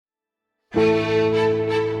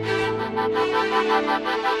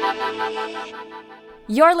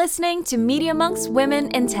You're listening to Media Monks Women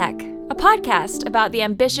in Tech, a podcast about the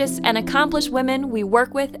ambitious and accomplished women we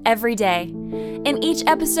work with every day. In each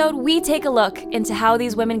episode, we take a look into how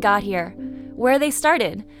these women got here, where they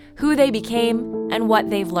started, who they became, and what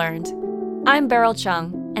they've learned. I'm Beryl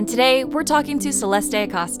Chung, and today we're talking to Celeste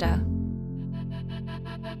Acosta.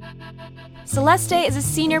 Celeste is a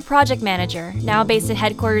senior project manager, now based at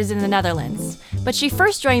headquarters in the Netherlands, but she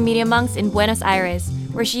first joined Media Monks in Buenos Aires,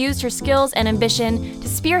 where she used her skills and ambition to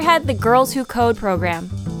spearhead the Girls Who Code program.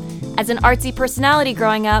 As an artsy personality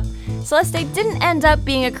growing up, Celeste didn't end up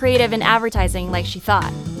being a creative in advertising like she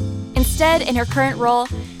thought. Instead, in her current role,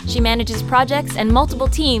 she manages projects and multiple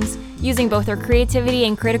teams using both her creativity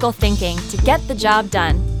and critical thinking to get the job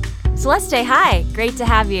done. Celeste, hi! Great to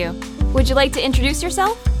have you. Would you like to introduce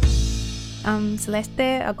yourself? I'm Celeste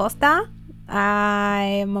Acosta.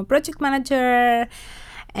 I'm a project manager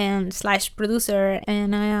and / producer,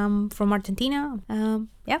 and I am from Argentina.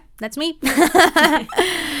 Yeah, that's me.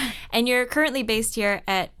 And you're currently based here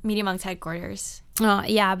at Media Monks headquarters.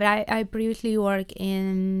 Yeah, but I previously worked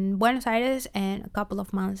in Buenos Aires and a couple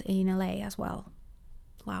of months in LA as well.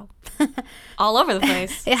 Wow. All over the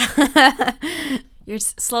place. Yeah. You're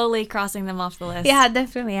slowly crossing them off the list. Yeah,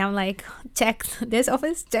 definitely. I'm like, checked. This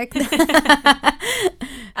office, checked.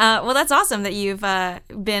 Well, that's awesome that you've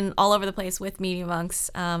been all over the place with Media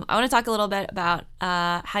Monks. I want to talk a little bit about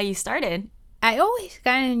how you started. I always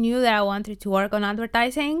kind of knew that I wanted to work on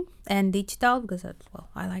advertising and digital because,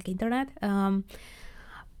 I like internet.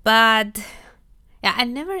 But yeah, I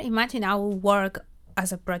never imagined I would work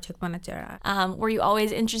as a project manager. Were you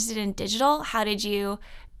always interested in digital? How did you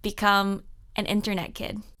become an internet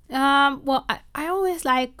kid? I always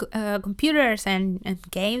like computers and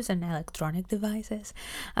games and electronic devices.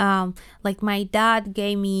 Like my dad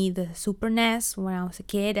gave me the Super NES when I was a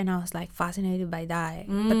kid, and I was like fascinated by that.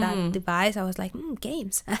 But that device, I was like,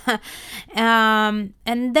 games. And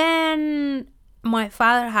then my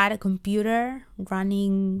father had a computer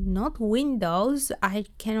running not Windows. I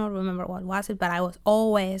cannot remember what was it, but I was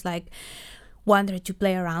always like wanted to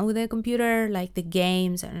play around with the computer, like the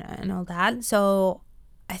games and all that. So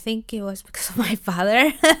I think it was because of my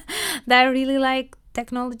father that I really like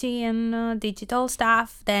technology and digital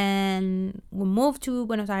stuff. Then we moved to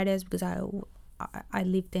Buenos Aires because I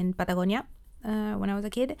lived in Patagonia when I was a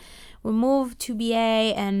kid. We moved to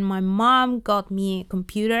BA, and my mom got me a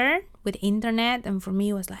computer with internet, and for me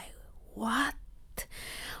it was like, what?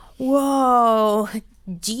 Whoa!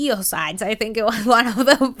 Geosites, I think it was one of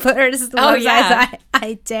the first websites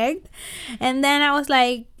I checked. And then I was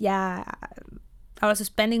like, yeah, I was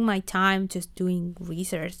spending my time just doing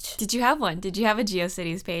research. Did you have one? Did you have a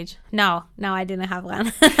GeoCities page? No, I didn't have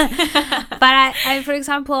one. But I, for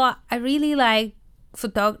example, I really like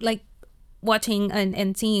watching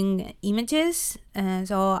and seeing images.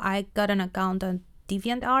 So I got an account on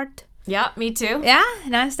DeviantArt. Yeah, me too. Yeah,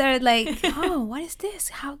 and I started like, oh, what is this?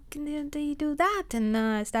 How can they do that? And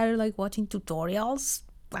I started like watching tutorials,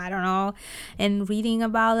 I don't know, and reading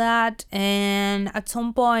about that. And at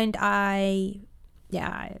some point, I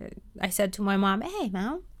said to my mom, "Hey,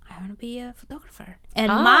 Mom, I want to be a photographer." And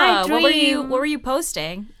my dream. What were you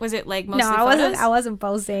posting? Was it like mostly photos? I wasn't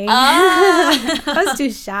posting. I was too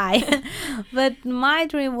shy. But my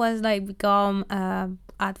dream was like become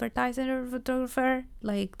advertiser or photographer,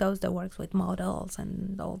 like those that works with models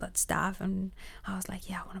and all that stuff. And I was like,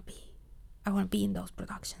 yeah, I want to be in those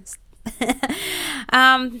productions.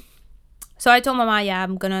 So I told Mama, yeah,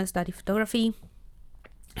 I'm gonna study photography,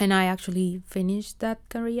 and I actually finished that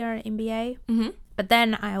career in BA. But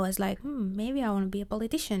then I was like, maybe I want to be a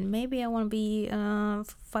politician, maybe I want to be a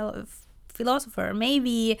philosopher,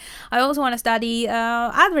 maybe I also want to study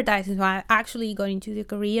advertising. So I actually got into the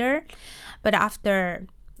career. But after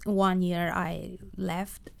 1 year, I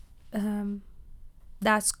left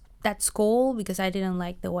that school because I didn't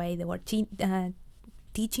like the way they were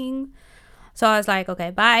teaching. So I was like, okay,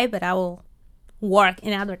 bye, but I will work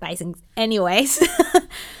in advertising anyways.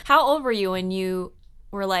 How old were you when you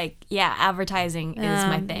were like, yeah, advertising is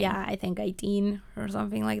my thing? Yeah, I think 18 or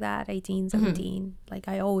something like that, 18, 17. Like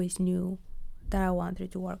I always knew that I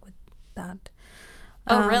wanted to work with that.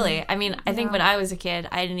 Oh, really? I mean, I think when I was a kid,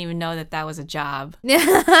 I didn't even know that was a job. Like,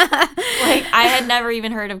 I had never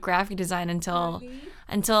even heard of graphic design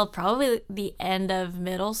until probably the end of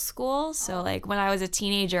middle school. So, like, when I was a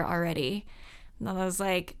teenager already. And I was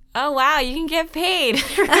like, oh, wow, you can get paid.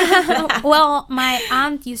 Well, my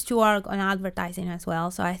aunt used to work on advertising as well.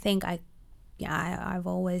 So I think I've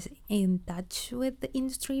always in touch with the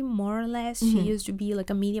industry, more or less. She used to be like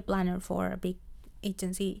a media planner for a big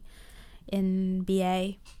agency in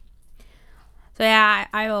BA. So yeah,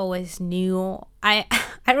 I always knew. I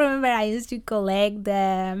remember I used to collect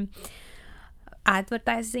the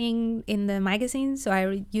advertising in the magazine, so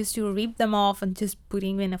I used to rip them off and just put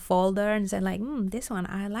them in a folder and say like, this one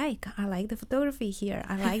I like the photography here,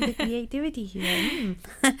 I like the creativity here.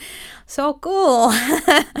 So cool.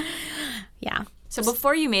 Yeah. So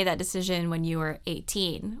before you made that decision when you were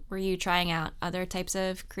 18, were you trying out other types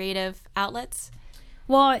of creative outlets?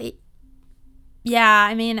 Well, yeah,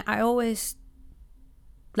 I mean, I always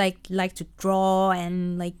like to draw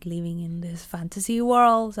and like living in this fantasy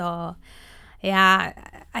world. So yeah,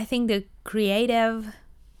 I think the creative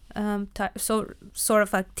sort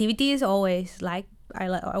of activities always like I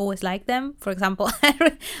always like them. For example,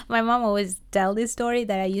 my mom always tell this story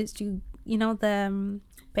that I used to, the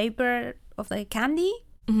paper of the candy.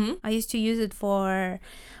 Mm-hmm. I used to use it for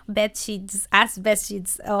bed sheets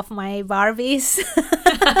of my Barbies.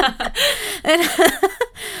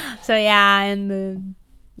 So yeah, and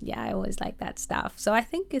yeah, I always like that stuff. So I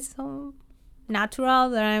think it's so natural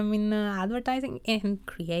that I'm in advertising and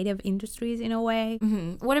creative industries in a way.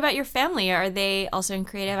 Mm-hmm. What about your family? Are they also in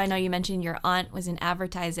creative? I know you mentioned your aunt was in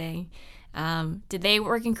advertising. Did they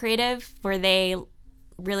work in creative? Were they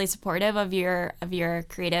really supportive of your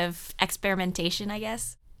creative experimentation, I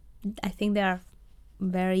guess? I think they are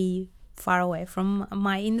very far away from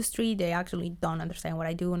my industry. They actually don't understand what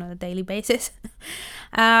I do on a daily basis.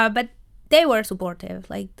 But they were supportive.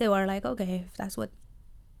 Like, they were like, okay, if that's what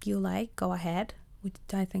you like, go ahead, which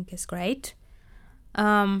I think is great.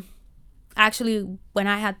 Actually, when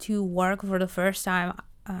I had to work for the first time,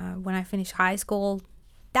 when I finished high school,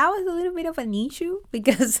 that was a little bit of an issue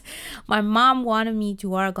because my mom wanted me to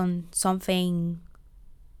work on something,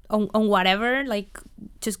 on whatever, like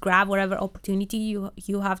just grab whatever opportunity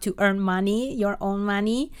you have to earn money, your own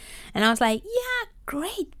money. And I was like, yeah,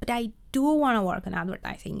 great, but I do want to work in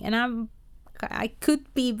advertising, and I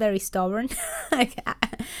could be very stubborn.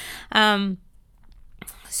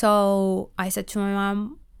 So I said to my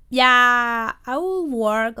mom, yeah, I will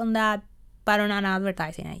work on that, but on an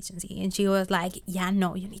advertising agency. And she was like, yeah,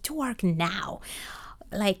 no, you need to work now.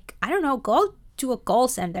 Like, I don't know, go to a call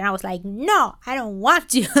center. And I was like, no, I don't want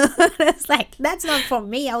to. It's like, that's not for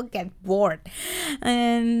me. I'll get bored.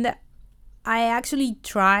 And I actually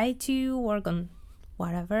try to work on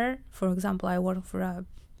whatever. For example, I work for a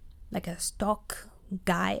stock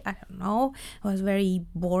guy. I don't know. It was very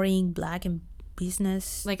boring, black and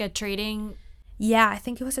business. Like a trading? Yeah, I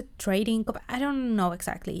think it was a trading. I don't know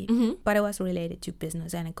exactly, Mm-hmm. but it was related to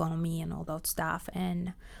business and economy and all that stuff.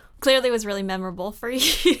 And clearly was really memorable for you.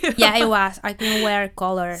 yeah, it was. I couldn't wear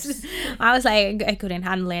colors. I was like, I couldn't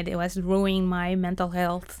handle it. It was ruining my mental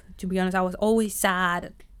health. To be honest, I was always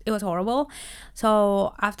sad. It was horrible.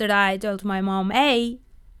 So after that, I told my mom, hey,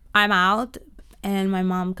 I'm out. And my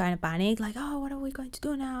mom kind of panicked, like, oh, what are we going to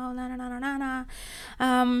do now? Na, na, na, na, na, na.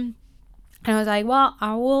 And I was like, well,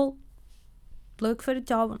 I will look for a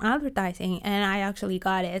job in advertising. And I actually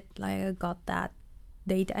got it. Like, I got that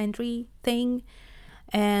data entry thing.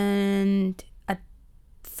 And at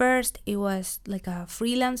first, it was like a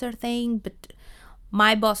freelancer thing. But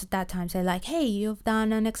my boss at that time said, like, hey, you've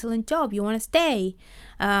done an excellent job. You want to stay?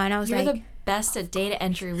 And I was You're like, the best at data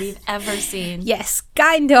entry we've ever seen. yes,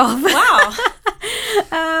 kind of.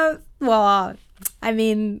 Wow. Well, I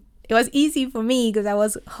mean, it was easy for me because I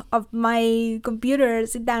was of my computer,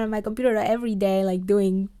 sit down on my computer every day, like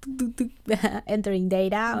doing entering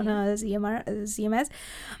data on a CMS.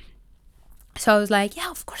 So I was like, yeah,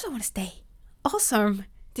 of course I want to stay. Awesome.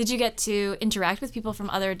 Did you get to interact with people from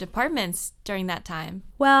other departments during that time?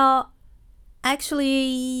 Well,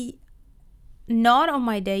 actually, not on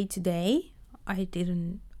my day-to-day. I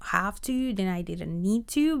didn't have to, then I didn't need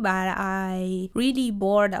to, but I really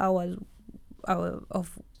bored of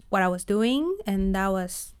what I was doing, and that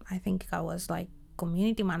was, I think I was like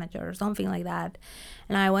community manager or something like that.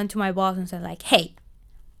 And I went to my boss and said like, hey,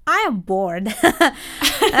 I am bored.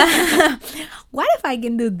 What if I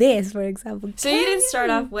can do this, for example? So you didn't start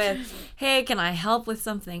off with, hey, can I help with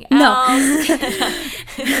something else? No.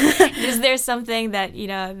 Is there something that,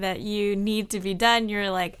 that you need to be done? You're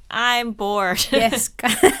like, I'm bored. Yes.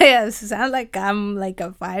 Yes. Sounds like I'm like a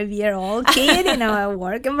 5-year-old kid in a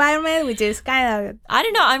work environment, which is kind of... I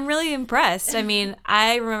don't know. I'm really impressed. I mean,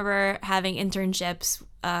 I remember having internships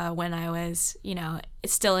when I was,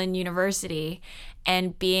 still in university,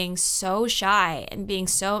 and being so shy and being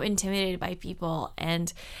so intimidated by people.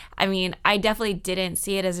 And I mean, I definitely didn't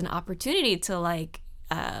see it as an opportunity to like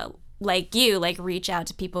reach out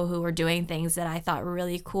to people who were doing things that I thought were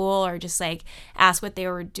really cool, or just like ask what they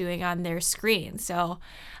were doing on their screen. So,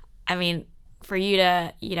 I mean, for you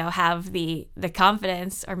to, have the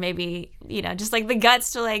confidence, or maybe, just like the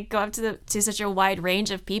guts to like go up to such a wide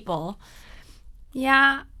range of people.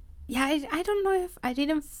 Yeah. I don't know if I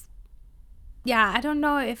didn't. I don't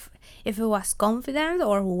know if it was confidence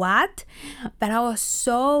or what, but I was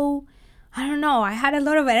so, I don't know, I had a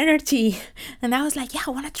lot of energy, and I was like,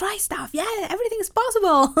 I want to try stuff. Yeah, everything is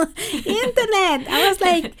possible. Internet. I was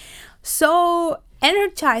like so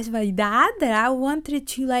energized by that I wanted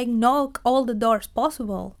to like knock all the doors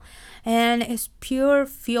possible, and it's pure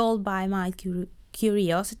fueled by my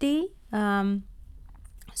curiosity.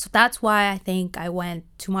 So that's why I think I went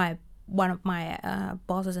to one of my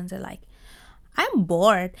bosses and said like, I'm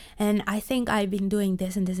bored and I think I've been doing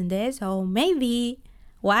this and this and this, so maybe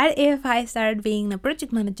what if I started being a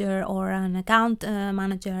project manager or an account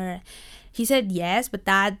manager? He said yes, but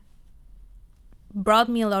that brought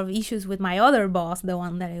me a lot of issues with my other boss, the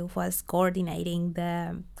one that was coordinating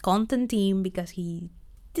the content team, because he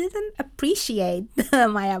didn't appreciate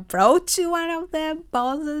my approach to one of the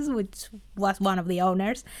bosses, which was one of the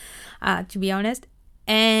owners, to be honest.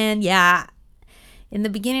 And in the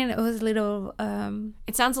beginning it was a little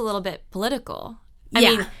it sounds a little bit political. I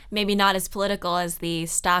mean, maybe not as political as the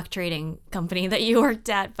stock trading company that you worked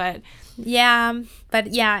at, but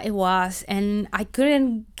it was, and I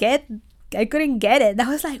couldn't get it. I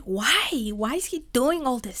was like, why is he doing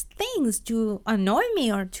all these things to annoy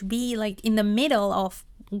me or to be like in the middle of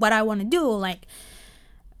what I want to do? Like,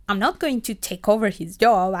 I'm not going to take over his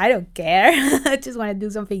job. I don't care. I just want to do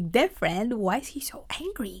something different. Why is he so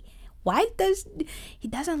angry? Why he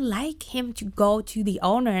doesn't like him to go to the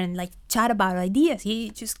owner and like chat about ideas? He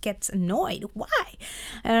just gets annoyed. Why?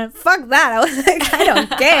 Fuck that. I was like, I don't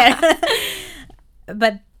care.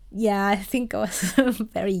 But I think I was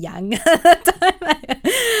very young at the time.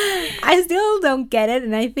 I still don't get it,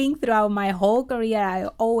 and I think throughout my whole career I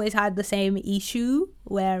always had the same issue,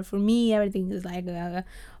 where for me everything is like a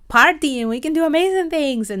party and we can do amazing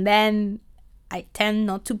things, and then I tend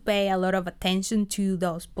not to pay a lot of attention to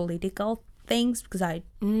those political things because I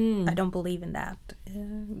don't believe in that.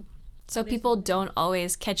 So people don't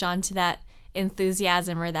always catch on to that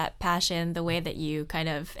enthusiasm or that passion the way that you kind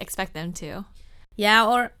of expect them to.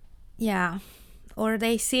 Or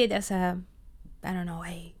they see it as a, I don't know,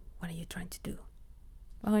 hey, what are you trying to do?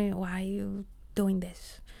 Why are you doing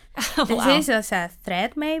this? Wow. This is as a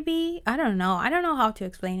threat, maybe? I don't know how to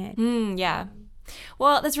explain it. Yeah.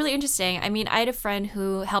 Well, that's really interesting. I mean, I had a friend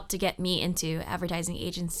who helped to get me into advertising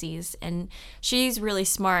agencies, and she's really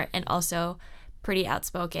smart and also pretty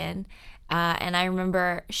outspoken. And I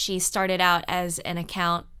remember she started out as an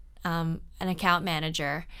account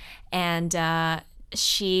manager, and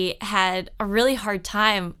she had a really hard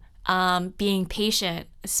time being patient,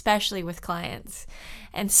 especially with clients.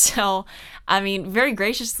 And so, I mean, very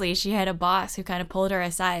graciously, she had a boss who kind of pulled her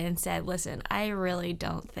aside and said, listen, I really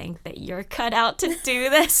don't think that you're cut out to do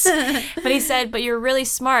this. But he said, but you're really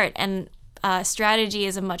smart, and strategy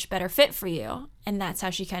is a much better fit for you. And that's how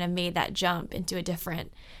she kind of made that jump into a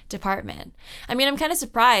different department. I mean, I'm kind of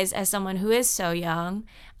surprised as someone who is so young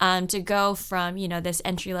to go from, this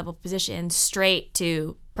entry-level position straight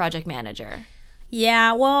to project manager.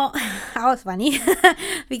 Yeah, well, that was funny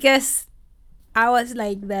because I was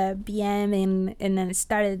like the PM and then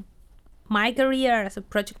started my career as a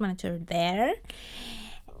project manager there.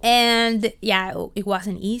 And it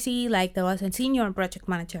wasn't easy. Like, there was a senior project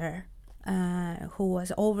manager who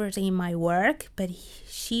was overseeing my work, but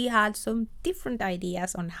she had some different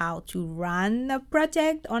ideas on how to run a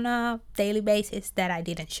project on a daily basis that I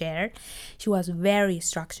didn't share. She was very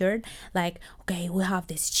structured, like, okay, we have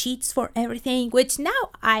these sheets for everything, which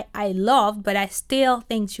now I love, but I still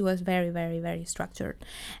think she was very, very, very structured.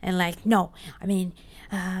 And like, no, I mean,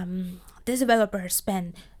 this developer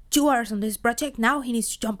spent 2 hours on this project, now he needs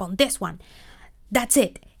to jump on this one. That's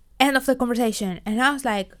it. End of the conversation. And I was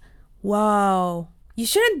like, whoa, you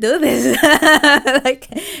shouldn't do this. Like,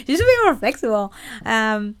 you should be more flexible.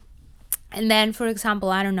 And then, for example,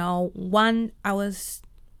 I don't know, I was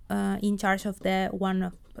in charge of the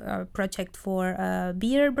one project for a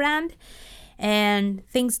beer brand, and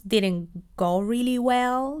things didn't go really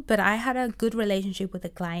well, but I had a good relationship with the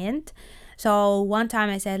client. So one time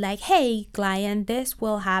I said like, hey client, this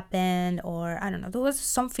will happen, or I don't know, there was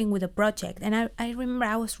something with the project. And I remember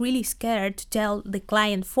I was really scared to tell the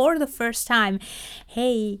client for the first time,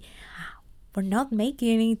 hey, we're not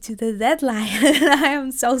making it to the deadline. I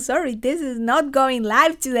am so sorry. This is not going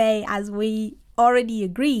live today as we already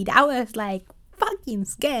agreed. I was like fucking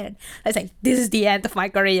scared. I was like, this is the end of my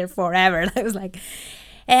career forever. I was like,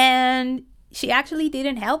 and she actually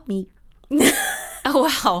didn't help me. Oh,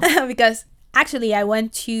 wow. Because actually, I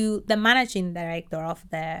went to the managing director of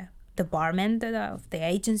the department of the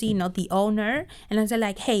agency, not the owner, and I said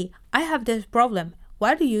like, hey, I have this problem.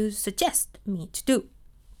 What do you suggest me to do?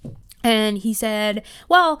 And he said,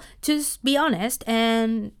 well, just be honest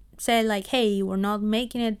and say like, hey, we're not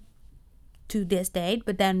making it to this date,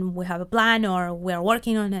 but then we have a plan or we're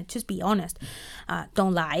working on it. Just be honest.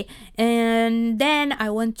 Don't lie. And then I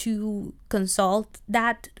went to consult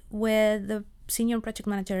that with the senior project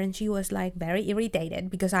manager, and she was like very irritated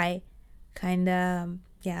because I kind of,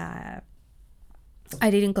 I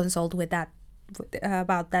didn't consult with that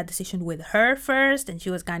about that decision with her first, and she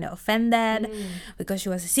was kind of offended because she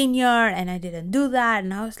was a senior and I didn't do that.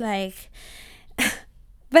 And I was like,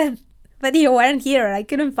 but you weren't here, I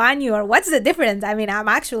couldn't find you, or what's the difference? I mean, I'm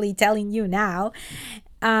actually telling you now.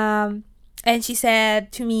 And she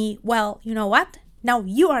said to me, well, you know what, now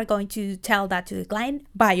you are going to tell that to the client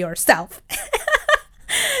by yourself.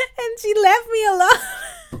 And she left me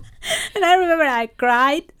alone. And I remember I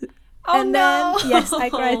cried. Then, yes, I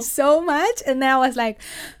cried so much. And then I was like,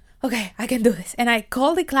 okay, I can do this. And I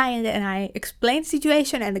called the client and I explained the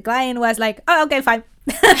situation, and the client was like, oh, okay, fine.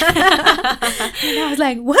 And I was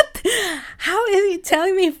like, what? How is he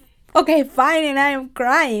telling me, okay, fine, and I am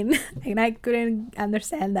crying? And I couldn't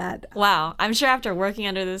understand that. Wow, I'm sure after working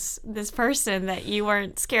under this person that you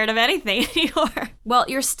weren't scared of anything anymore. Well,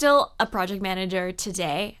 you're still a project manager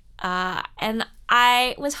today, and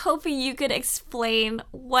I was hoping you could explain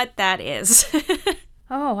what that is.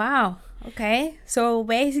 Oh, wow. Okay. So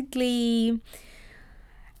basically,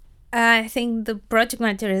 I think the project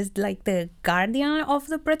manager is like the guardian of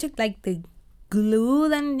the project, like the glue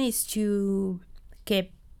that needs to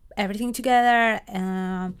keep everything together.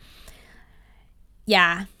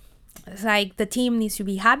 It's like the team needs to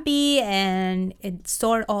be happy, and it's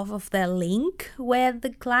sort of the link with the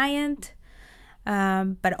client.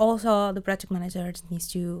 But also the project manager needs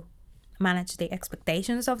to manage the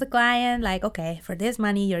expectations of the client, like, okay, for this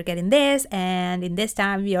money you're getting this, and in this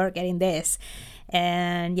time you're getting this.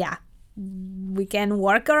 And we can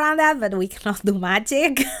work around that, but we cannot do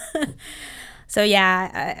magic. So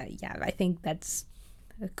I think that's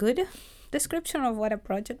a good description of what a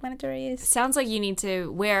project manager is. Sounds like you need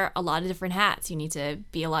to wear a lot of different hats. You need to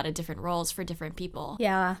be a lot of different roles for different people.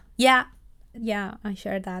 Yeah, I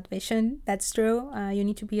share that vision. That's true. You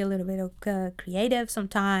need to be a little bit of creative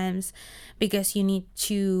sometimes, because you need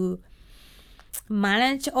to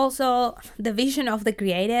manage also the vision of the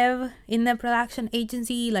creative in the production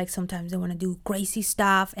agency. Like sometimes they want to do crazy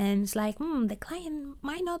stuff, and it's like, the client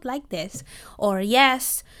might not like this, or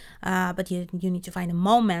yes, but you need to find a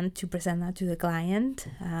moment to present that to the client.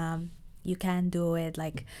 You can do it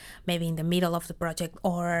like maybe in the middle of the project,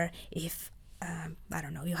 or if I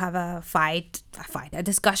don't know, you have a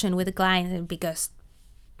discussion with the client because,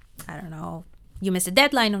 I don't know, you miss a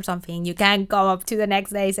deadline or something. You can go up to the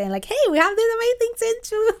next day saying like, hey, we have this amazing thing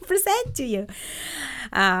to present to you.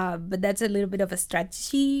 But that's a little bit of a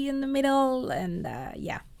strategy in the middle. And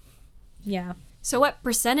yeah. So what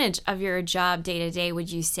percentage of your job day to day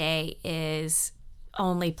would you say is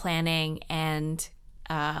only planning and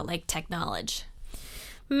like tech knowledge?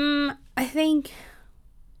 I think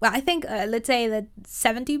let's say that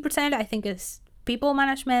 70% I think is people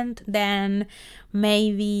management, then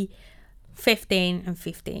maybe 15 and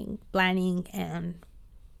 15 planning and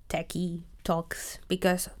techie talks,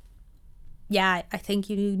 because I think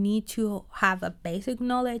you need to have a basic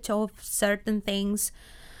knowledge of certain things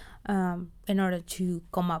in order to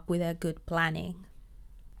come up with a good planning.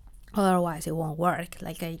 Otherwise it won't work.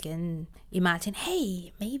 Like I can imagine,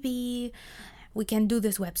 hey, maybe we can do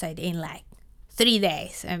this website in like 3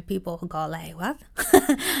 days, and people go like, what?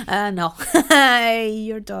 No,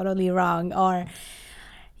 you're totally wrong. Or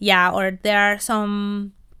there are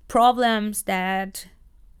some problems that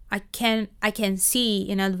I can see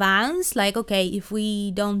in advance, like, okay, if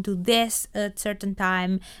we don't do this at certain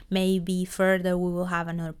time, maybe further we will have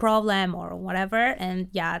another problem or whatever. And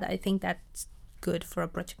I think that's good for a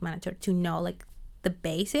project manager to know like the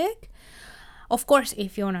basic. Of course,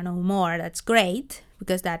 if you want to know more, that's great,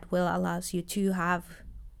 because that will allows you to have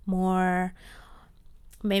more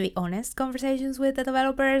maybe honest conversations with the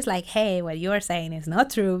developers, like, hey, what you're saying is not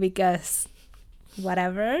true because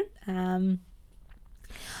whatever. But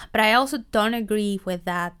I also don't agree with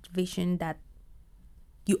that vision that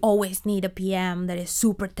you always need a PM that is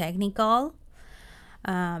super technical,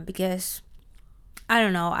 because I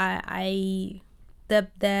don't know,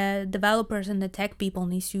 the developers and the tech people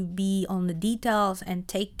needs to be on the details and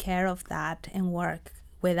take care of that and work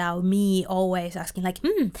without me always asking like,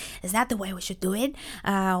 is that the way we should do it?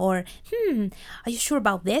 Or are you sure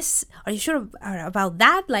about this? Are you sure about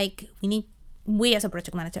that? Like, we need we as a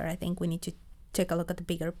project manager, I think we need to take a look at the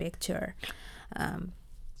bigger picture.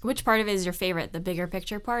 Which part of it is your favorite, the bigger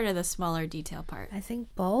picture part or the smaller detail part? I think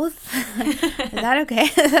both. Is that okay?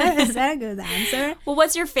 Is that a good answer? Well,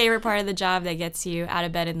 what's your favorite part of the job that gets you out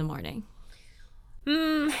of bed in the morning?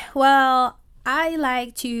 Well, I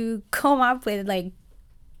like to come up with like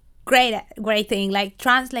great thing, like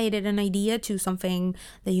translated an idea to something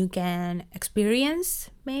that you can experience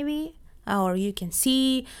maybe, or you can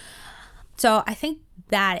see. So I think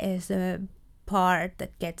that is the part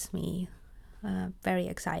that gets me very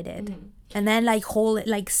excited. And then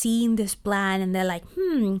like seeing this plan, and they're like,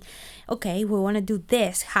 okay, we want to do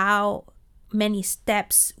this. How many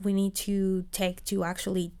steps we need to take to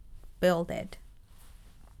actually build it,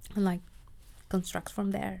 and like construct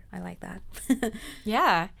from there. I like that.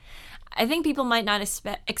 Yeah. I think people might not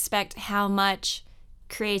expect how much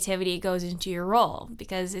creativity goes into your role,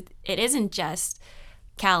 because it isn't just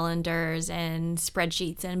calendars and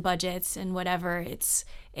spreadsheets and budgets and whatever. It's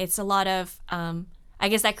a lot of I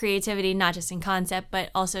guess that creativity, not just in concept but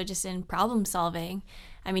also just in problem solving.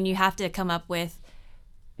 I mean, you have to come up with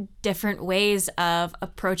different ways of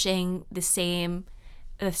approaching the same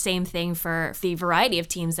thing for the variety of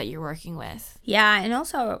teams that you're working with. Yeah, and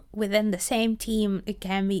also within the same team, it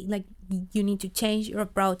can be like you need to change your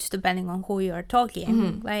approach depending on who you are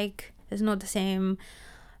talking. Like it's not the same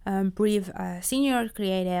brief senior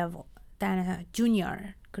creative than a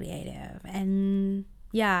junior creative. And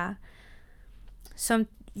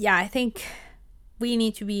I think we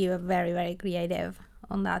need to be very, very creative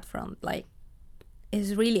on that front. Like,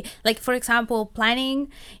 it's really like, for example,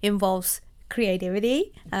 planning involves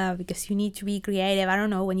creativity because you need to be creative. I don't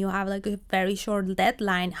know, when you have like a very short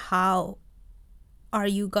deadline, how are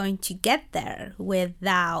you going to get there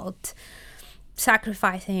without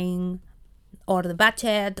sacrificing or the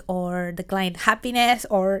budget or the client happiness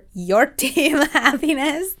or your team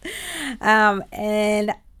happiness?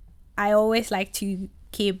 And I always like to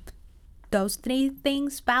keep those three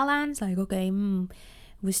things balanced. Like, okay,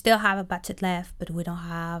 we still have a budget left, but we don't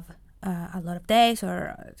have a lot of days,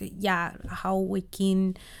 or how we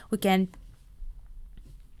can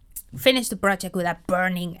finish the project without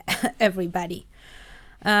burning everybody.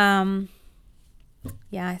 I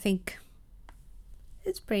think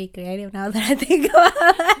it's pretty creative now that I think about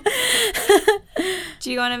it.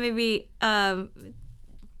 Do you want to maybe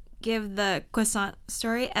give the croissant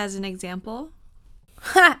story as an example?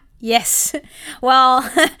 Yes. Well,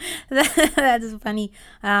 that's funny.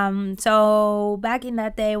 So back in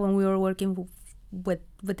that day when we were working with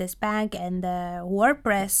this bank and the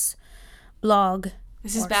WordPress blog.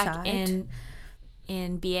 This is back site.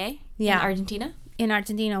 in BA? Yeah. In Argentina? In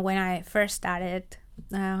Argentina, when I first started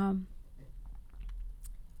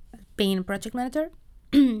being a project manager.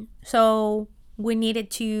 So we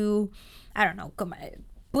needed to,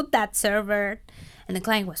 put that server, and the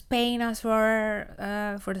client was paying us for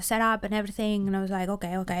the setup and everything. And I was like,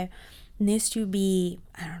 okay, needs to be,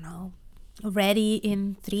 ready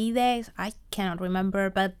in 3 days. I cannot remember.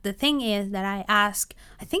 But the thing is that I asked,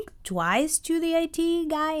 I think twice to the IT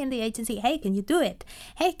guy in the agency, hey, can you do it?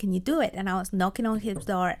 Hey, can you do it? And I was knocking on his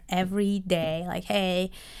door every day. Like, hey,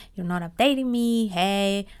 you're not updating me.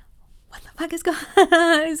 Hey, what the fuck is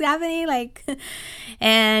happening? Like,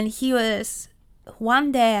 and he was,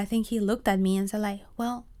 one day, I think he looked at me and said like,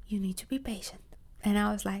 well, you need to be patient. And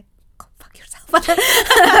I was like, go fuck yourself. I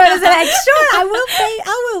was like, sure, I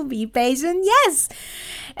will be patient, yes.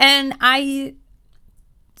 And I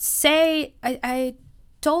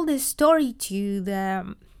told this story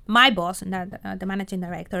to my boss and the managing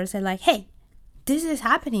director. I said like, hey, this is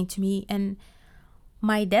happening to me and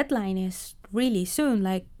my deadline is really soon.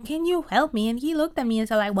 Like, can you help me? And he looked at me and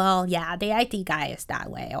said like, well, yeah, the IT guy is that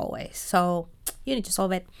way always. So you need to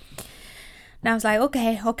solve it. And I was like,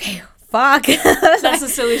 okay, fuck. That's the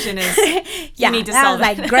solution is you need to solve it.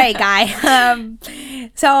 Like, great guy.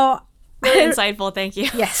 So really insightful, thank you.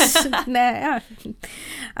 Yes.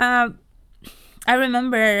 I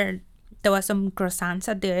remember there was some croissants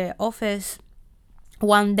at the office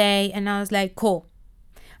one day, and I was like, cool,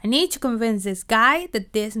 I need to convince this guy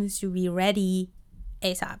that this needs to be ready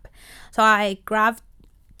ASAP. So I grabbed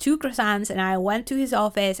 2 croissants and I went to his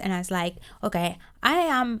office and I was like, okay, I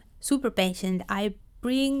am super patient. I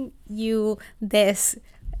bring you this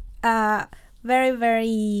very,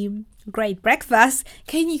 very great breakfast.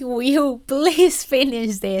 Can you please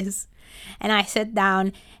finish this? And I sat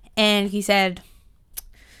down and he said,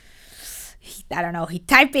 he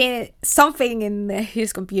typed in something in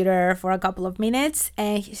his computer for a couple of minutes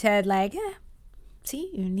and he said like, yeah, see,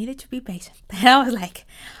 you needed to be patient. And I was like,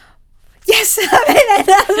 yes.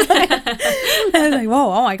 I was like,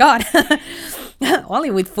 whoa, oh my God.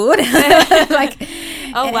 only with food. Like,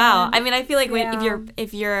 Oh wow! I mean, I feel like yeah.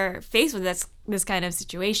 if you're faced with this kind of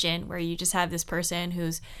situation where you just have this person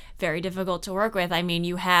who's very difficult to work with, I mean,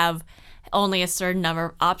 you have only a certain number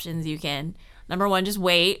of options you can. Number one, just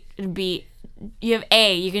wait and be. You have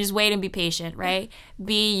A, you can just wait and be patient, right?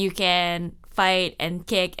 B, you can fight and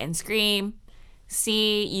kick and scream.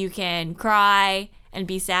 C, you can cry and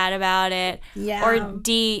be sad about it. Yeah. Or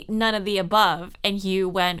D, none of the above, and you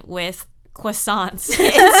went with croissants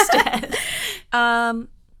instead.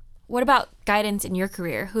 What about guidance in your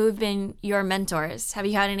career? Who have been your mentors? Have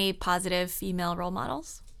you had any positive female role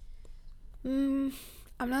models? I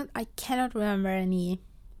cannot remember any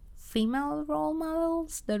female role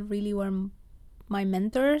models that really were my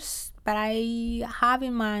mentors, but I have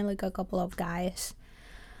in mind like a couple of guys.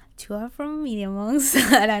 Two are from Media Monks,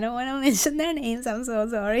 and I don't want to mention their names. I'm so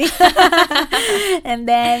sorry. And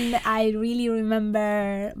then I really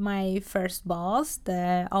remember my first boss,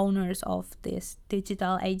 the owners of this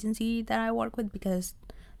digital agency that I work with, because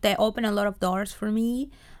they open a lot of doors for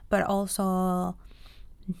me, but also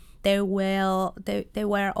they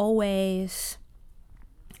were always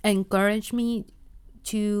encourage me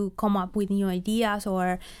to come up with new ideas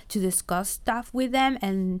or to discuss stuff with them.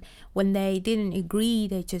 And when they didn't agree,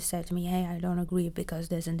 they just said to me, hey, I don't agree because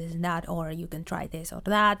this and this and that, or you can try this or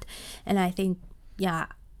that. And I think, yeah,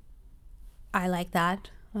 I like that.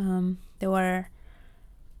 They were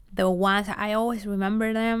the ones I always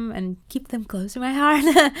remember them and keep them close to my heart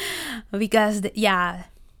because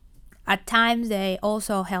at times they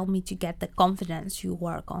also helped me to get the confidence to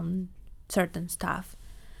work on certain stuff.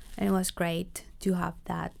 And it was great to have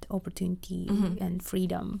that opportunity and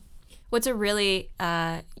freedom. What's a really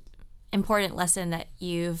important lesson that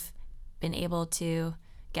you've been able to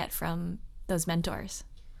get from those mentors?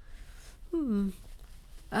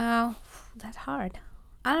 That's hard.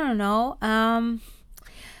 I don't know.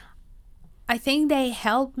 I think they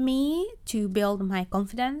helped me to build my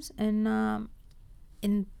confidence in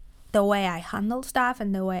the way I handle stuff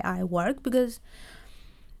and the way I work, because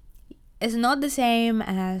it's not the same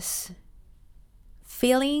as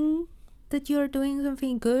feeling that you're doing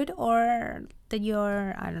something good or that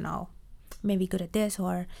you're, I don't know, maybe good at this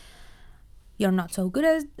or you're not so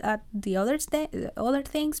good at the other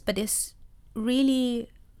things. But it's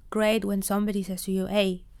really great when somebody says to you,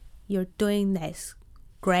 hey, you're doing this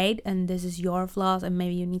great and this is your flaws and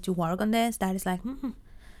maybe you need to work on this. That is like,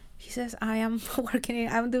 he says I am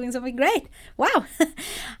I'm doing something great. Wow.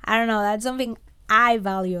 I don't know, that's something I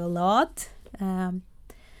value a lot,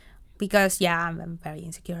 because I'm very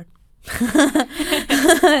insecure.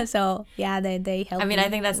 So they help. I mean, me I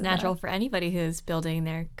think that's with natural that. for anybody who's building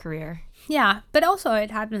their career. Yeah, but also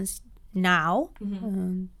it happens now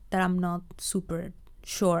that I'm not super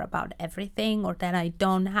sure about everything, or that I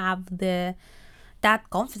don't have that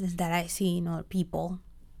confidence that I see in other people.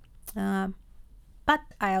 But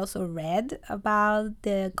I also read about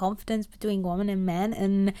the confidence between women and men,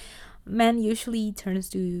 and men usually turns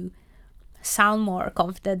to sound more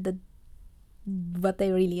confident than what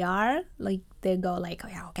they really are. Like they go like, oh,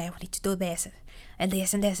 yeah, okay, we need to do this and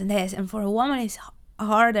this and this and this. And for a woman, it's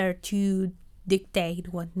harder to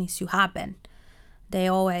dictate what needs to happen. We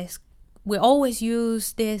always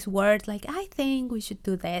use this word like, I think we should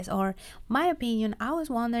do this, or my opinion, I was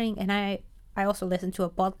wondering. And I also listened to a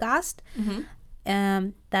podcast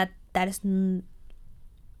that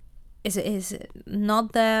is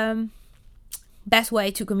not the best way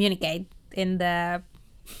to communicate in the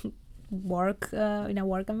work in a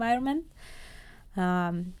work environment.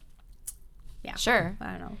 Sure.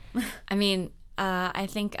 I don't know. I mean, I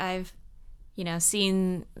think I've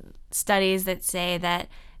seen studies that say that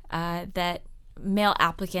that male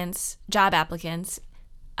job applicants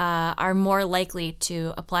are more likely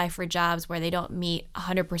to apply for jobs where they don't meet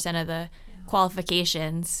 100% of the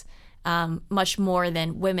qualifications, much more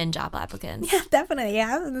than women job applicants. Yeah, definitely.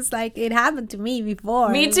 Yeah, it's like it happened to me before.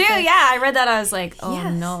 Me too. Like, yeah, I read that. I was like, oh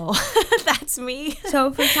Yes. no, that's me.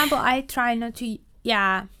 So, for example, I try not to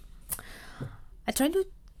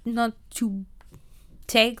not to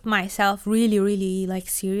take myself really, really like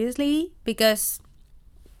seriously, because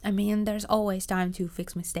I mean, there's always time to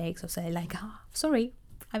fix mistakes or say like, oh, sorry,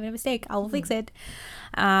 I made a mistake, I will fix it.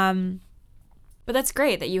 But that's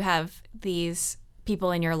great that you have these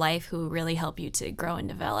people in your life who really help you to grow and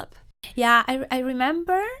develop. Yeah, I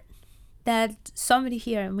remember that somebody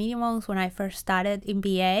here at Media Monks, when I first started in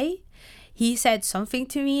BA, he said something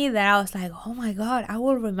to me that I was like, oh my God, I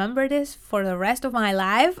will remember this for the rest of my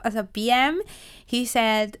life as a PM. He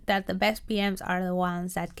said that the best PMs are the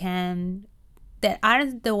ones that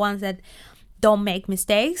aren't the ones that don't make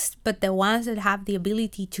mistakes, but the ones that have the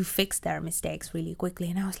ability to fix their mistakes really quickly.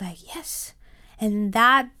 And I was like, yes. And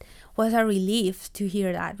that was a relief to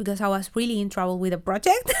hear that, because I was really in trouble with a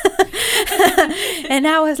project. And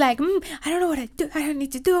I was like, I don't know what I don't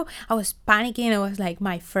need to do. I was panicking. It was like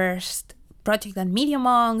my first project at Media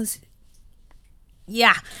Monks.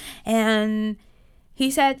 Yeah. And he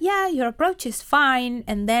said, yeah, your approach is fine.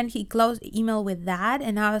 And then he closed the email with that.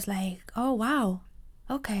 And I was like, oh, wow.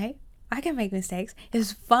 Okay. I can make mistakes.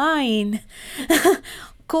 It's fine.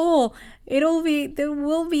 Cool. There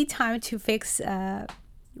will be time to fix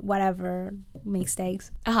whatever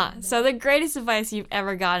mistakes. So the greatest advice you've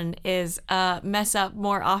ever gotten is mess up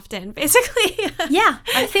more often, basically. Yeah,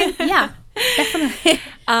 I think, yeah, definitely.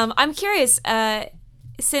 I'm curious,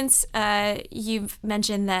 since you've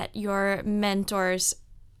mentioned that your mentors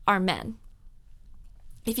are men,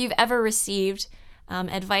 if you've ever received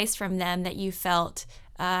advice from them that you felt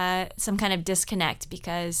some kind of disconnect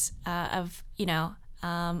because of,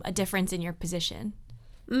 a difference in your position.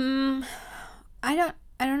 I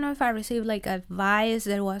don't know if I received like advice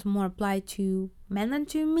that was more applied to men than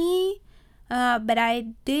to me, but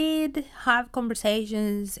I did have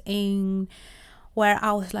conversations in where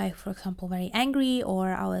I was like, for example, very angry, or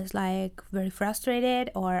I was like very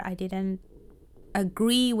frustrated, or I didn't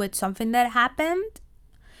agree with something that happened,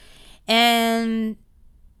 and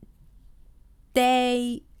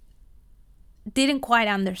they didn't quite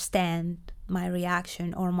understand my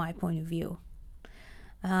reaction or my point of view.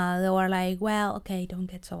 They were like, well, okay, don't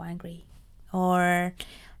get so angry. Or,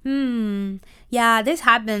 yeah, this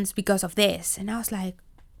happens because of this. And I was like,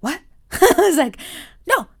 what? I was like,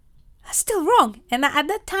 no, that's still wrong. And at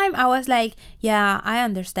that time, I was like, yeah, I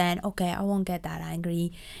understand. Okay, I won't get that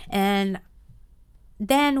angry. And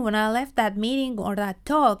then when I left that meeting or that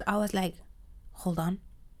talk, I was like, hold on.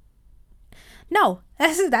 No,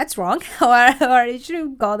 that's wrong. Or it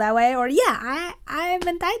shouldn't go that way. Or yeah, I'm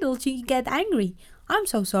entitled to get angry. I'm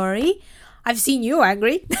so sorry. I've seen you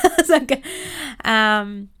angry. It's like,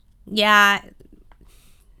 yeah,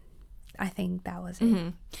 I think that was it. Mm-hmm.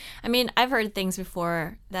 I mean, I've heard things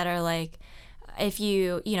before that are like, if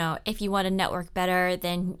you want to network better,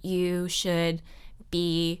 then you should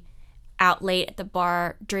be out late at the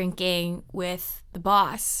bar drinking with the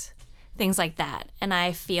boss, things like that. And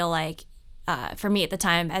I feel like, for me at the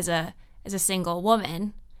time, as a single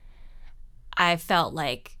woman, I felt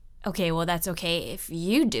like, okay, well, that's okay if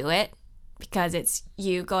you do it because it's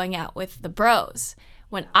you going out with the bros.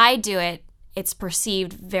 When I do it, it's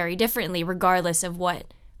perceived very differently regardless of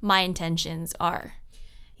what my intentions are.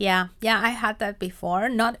 Yeah, I had that before.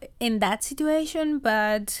 Not in that situation,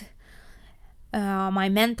 but my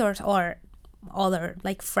mentors or other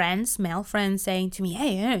like friends, male friends, saying to me,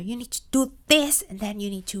 hey, you need to do this, and then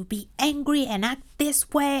you need to be angry and act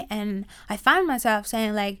this way. And I found myself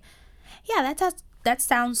saying like, yeah, that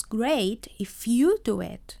sounds great if you do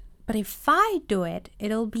it, but if I do it,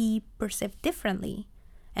 it'll be perceived differently,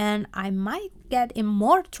 and I might get in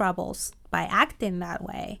more troubles by acting that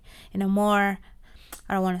way, in a more,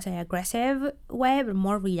 I don't want to say aggressive way, but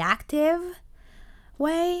more reactive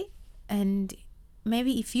way. And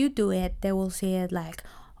maybe if you do it, they will see it like,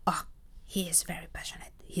 oh, he is very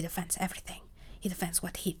passionate. He defends everything. He defends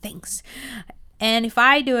what he thinks. And if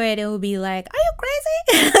I do it, it will be like, are you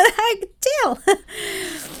crazy? Chill.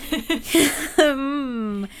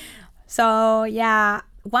 So, yeah,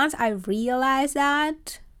 once I realized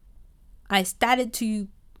that, I started to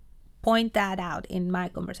point that out in my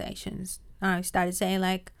conversations. I started saying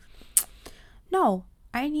like, no,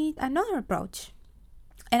 I need another approach.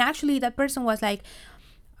 And actually that person was like,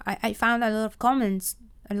 I found a lot of comments,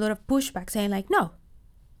 a lot of pushback saying like, no,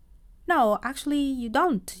 actually you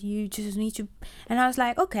don't. You just need to. And I was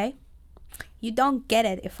like, okay, you don't get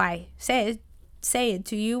it if I say it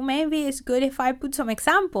to you. Maybe it's good if I put some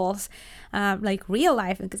examples, like real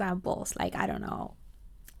life examples. Like, I don't know.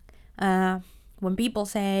 When people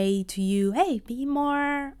say to you, hey, be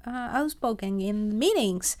more outspoken in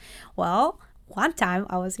meetings. Well, one time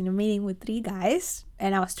I was in a meeting with 3 guys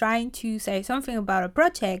and I was trying to say something about a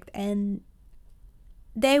project, and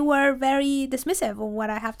they were very dismissive of what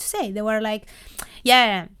I have to say. They were like,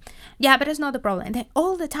 yeah, but it's not the problem. And they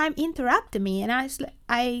all the time interrupted me. And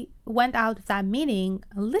I went out of that meeting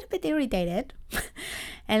a little bit irritated.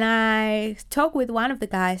 And I talked with one of the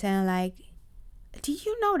guys and I'm like, did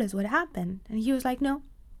you notice what happened? And he was like, no.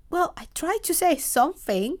 Well, I tried to say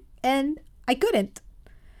something and I couldn't.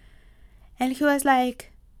 And he was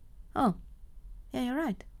like, oh, yeah, you're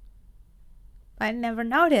right. I never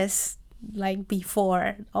noticed. Like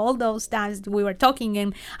before, all those times we were talking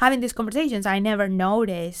and having these conversations, I never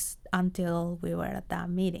noticed until we were at that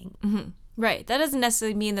meeting. Mm-hmm. Right. That doesn't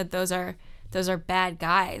necessarily mean that those are bad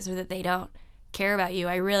guys or that they don't care about you.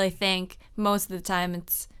 I really think most of the time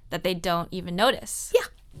it's that they don't even notice.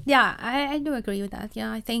 Yeah, I do agree with that.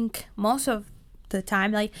 Yeah, I think most of the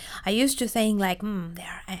time, like, I used to think like,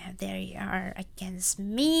 they are against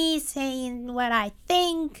me saying what I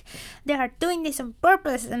think. They are doing this on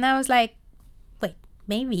purpose. And I was like, wait,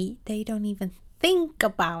 maybe they don't even think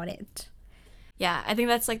about it. Yeah, I think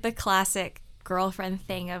that's like the classic girlfriend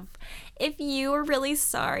thing of, if you were really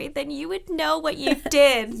sorry, then you would know what you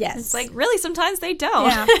did. Yes. It's like, really, sometimes they don't.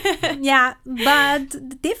 Yeah. Yeah, but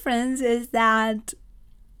the difference is that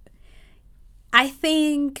I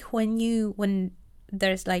think when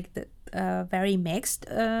there's like the very mixed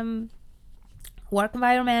work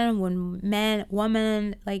environment, when men,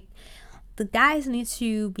 women, like, the guys need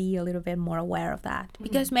to be a little bit more aware of that,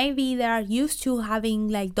 because maybe they are used to having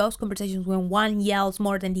like those conversations when one yells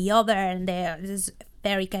more than the other and this is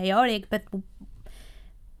very chaotic. But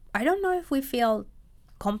I don't know if we feel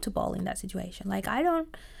comfortable in that situation. Like, I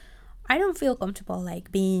don't feel comfortable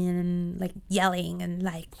like being like yelling and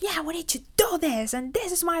like, yeah, we need to do this and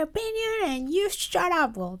this is my opinion and you shut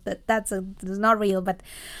up. Well, that's not real, but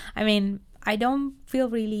I mean, I don't feel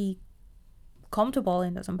really comfortable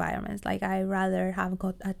in those environments. Like, I rather have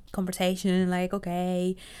a conversation like,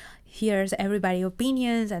 okay, here's everybody's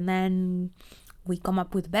opinions and then we come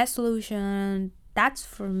up with the best solution. That's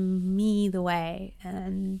for me the way.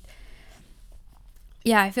 And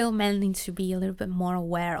yeah, I feel men need to be a little bit more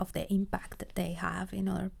aware of the impact that they have in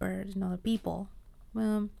other people.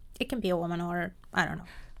 It can be a woman or I don't know.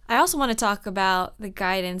 I also want to talk about the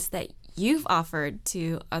guidance that you've offered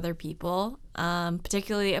to other people,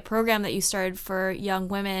 particularly a program that you started for young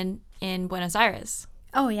women in Buenos Aires.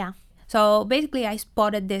 Oh, yeah. So basically, I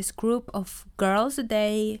spotted this group of girls.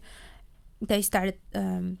 They started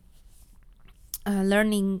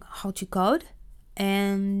learning how to code,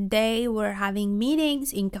 and they were having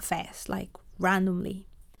meetings in cafes, like randomly.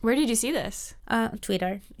 Where did you see this?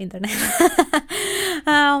 Twitter, internet.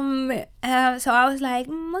 So I was like,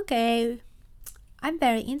 okay, I'm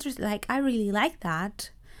very interested. Like, I really like that.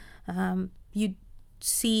 You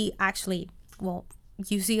see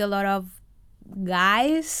a lot of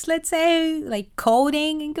guys, let's say, like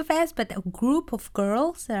coding in cafes, but a group of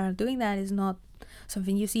girls that are doing that is not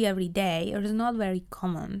something you see every day, or is not very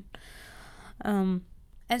common. And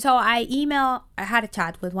so I had a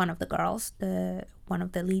chat with one of the girls, one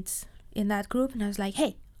of the leads in that group, and I was like,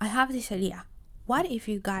 hey, I have this idea. What if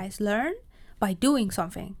you guys learn by doing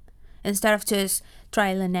something instead of just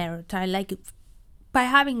trial and error, by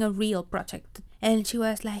having a real project? And she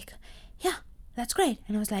was like, yeah, that's great.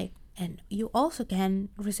 And I was like, and you also can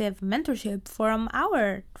receive mentorship from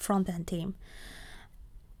our front-end team.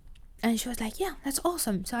 And she was like, yeah, that's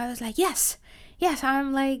awesome. So I was like, yes,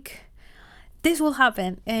 I'm like, this will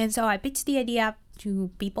happen. And so I pitched the idea to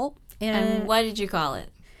people. And what did you call it?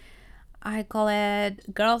 I call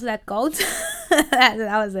it Girls That Code. that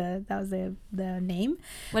was the name.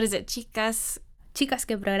 What is it? Chicas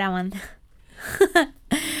que programan.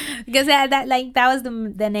 Because that was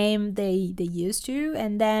the name they used to,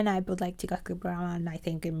 and then I put like Chicas que programan, I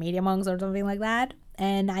think in Media Monks or something like that.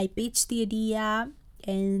 And I pitched the idea,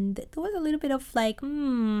 and there was a little bit of like,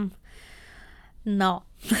 no,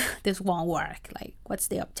 this won't work. Like, what's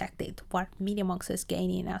the objective? What Media Monks is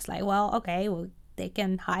gaining? I was like, well, okay, they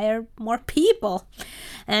can hire more people,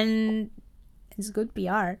 and it's good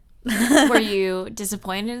PR. Were you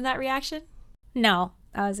disappointed in that reaction? No,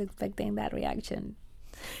 I was expecting that reaction.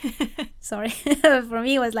 Sorry. For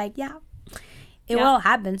me, it was like, it will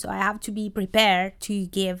happen, so I have to be prepared to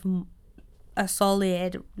give a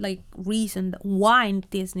solid like reason why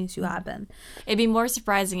this needs to happen. It'd be more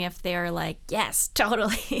surprising if they were like, yes,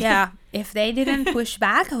 totally. Yeah, if they didn't push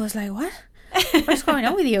back, I was like, what's going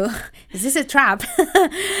on with you? Is this a trap?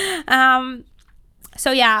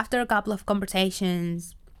 So yeah, after a couple of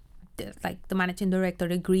conversations, the managing director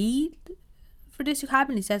agreed for this to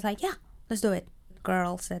happen. He says like, yeah, let's do it.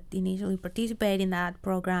 Girls that initially participated in that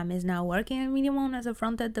program is now working at Mediamon as a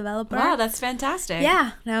front-end developer. Wow, that's fantastic.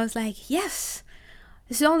 Yeah, and I was like, yes,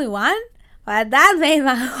 there's only one. But that made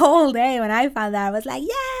my whole day when I found that. I was like,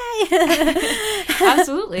 yay!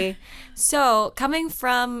 Absolutely. So coming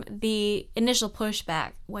from the initial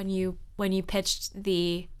pushback when you pitched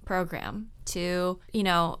the program to,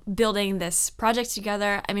 building this project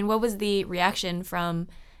together, I mean, what was the reaction from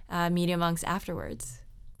Media Monks afterwards?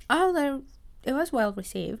 Oh, it was well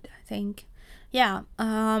received, I think. Yeah.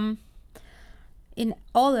 In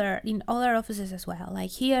other offices as well.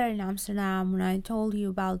 Like here in Amsterdam, when I told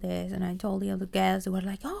you about this and I told the other girls, they were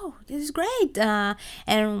like, oh, this is great.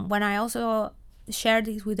 And when I also shared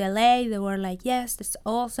this with LA, they were like, yes, that's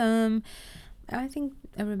awesome. I think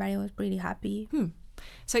everybody was pretty happy.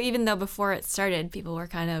 So even though before it started, people were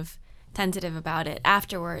kind of tentative about it,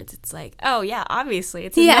 afterwards it's like, oh yeah, obviously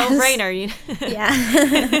it's a no-brainer. Yeah.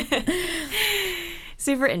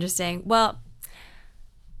 Super interesting. Well,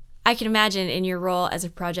 I can imagine in your role as a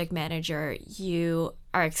project manager, you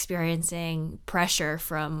are experiencing pressure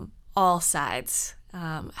from all sides.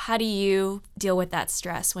 How do you deal with that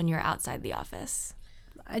stress when you're outside the office?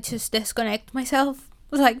 I just disconnect myself.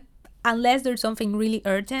 Like, unless there's something really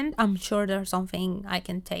urgent, I'm sure there's something I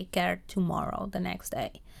can take care of the next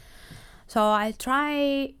day. So I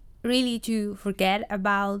try really to forget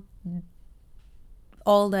about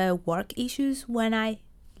all the work issues when I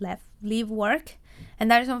leave work. And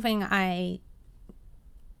that's something I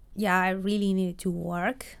really needed to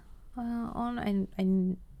work on.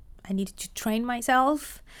 And I needed to train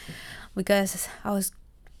myself, because I was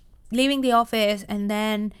leaving the office and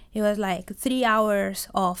then it was like 3 hours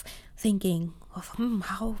of thinking of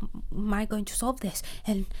how am I going to solve this,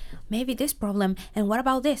 and maybe this problem, and what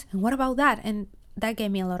about this, and what about that, and that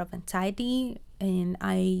gave me a lot of anxiety, and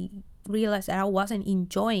I realized that I wasn't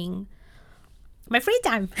enjoying my free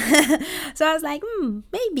time. So I was like,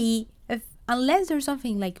 maybe unless there's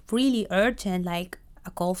something like really urgent, like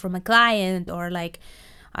a call from a client, or like,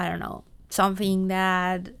 I don't know, something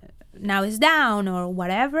that now is down or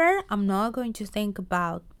whatever, I'm not going to think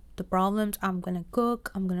about the problems. I'm gonna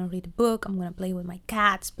cook, I'm gonna read a book, I'm gonna play with my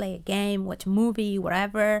cats, play a game, watch a movie,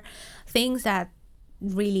 whatever, things that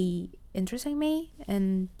really interesting me.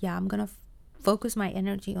 And yeah, I'm gonna focus my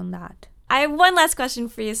energy on that. I have one last question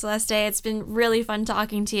for you, Celeste. It's been really fun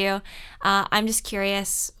talking to you. I'm just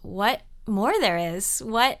curious what more there is.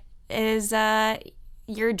 What is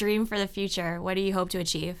your dream for the future? What do you hope to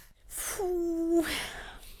achieve?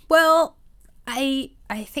 Well, I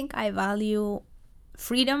think I value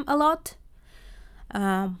freedom a lot.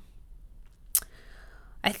 I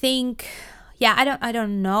think, I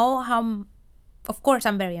don't know how. Of course,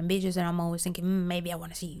 I'm very ambitious, and I'm always thinking maybe I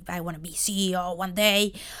want to be CEO one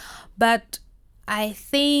day. But I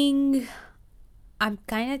think I'm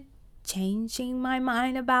kind of changing my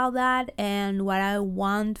mind about that, and what I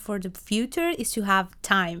want for the future is to have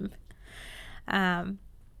time.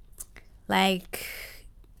 Like,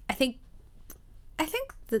 I think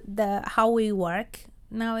the how we work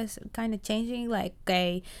now is kind of changing. Like,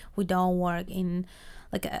 okay, we don't work in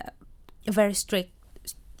like a very strict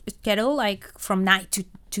schedule, like from 9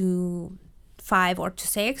 to 5 or to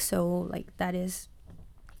 6. So like that is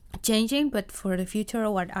changing. But for the future,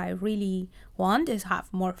 what I really want is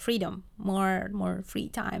have more freedom, more free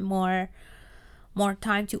time, more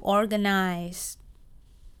time to organize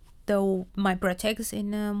my projects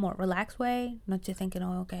in a more relaxed way, not just thinking,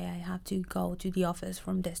 oh, okay, I have to go to the office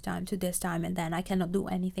from this time to this time, and then I cannot do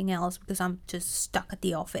anything else because I'm just stuck at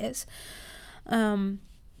the office. That's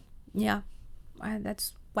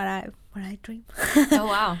what I dream. Oh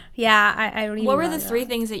wow. Yeah, I really. What were the 3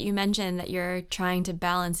 things that you mentioned that you're trying to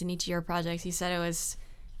balance in each of your projects? You said it was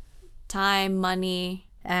time, money,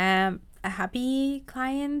 a happy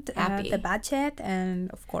client, the budget, and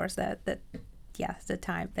of course the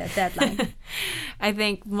time, the deadline. I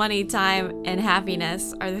think money, time, and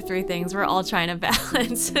happiness are the 3 things we're all trying to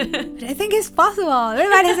balance. I think it's possible.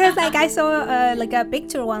 Everybody says, like, I saw like a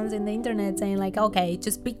picture once in the internet saying like, okay,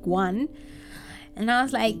 just pick one. And I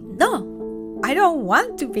was like, no, I don't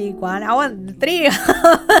want to pick one. I want the 3.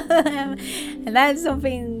 And that's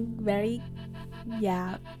something very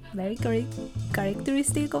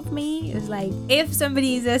characteristic of me. It's like, if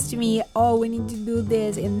somebody says to me, oh, we need to do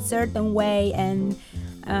this in a certain way, and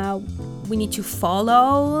we need to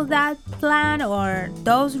follow that plan or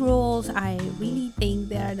those rules, I really think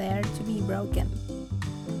they're there to be broken.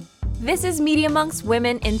 This is Media Monks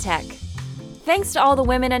Women in Tech. Thanks to all the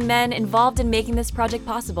women and men involved in making this project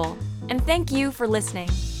possible. And thank you for listening.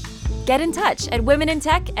 Get in touch at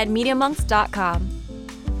womenintech@mediamonks.com.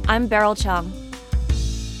 I'm Beryl Chung.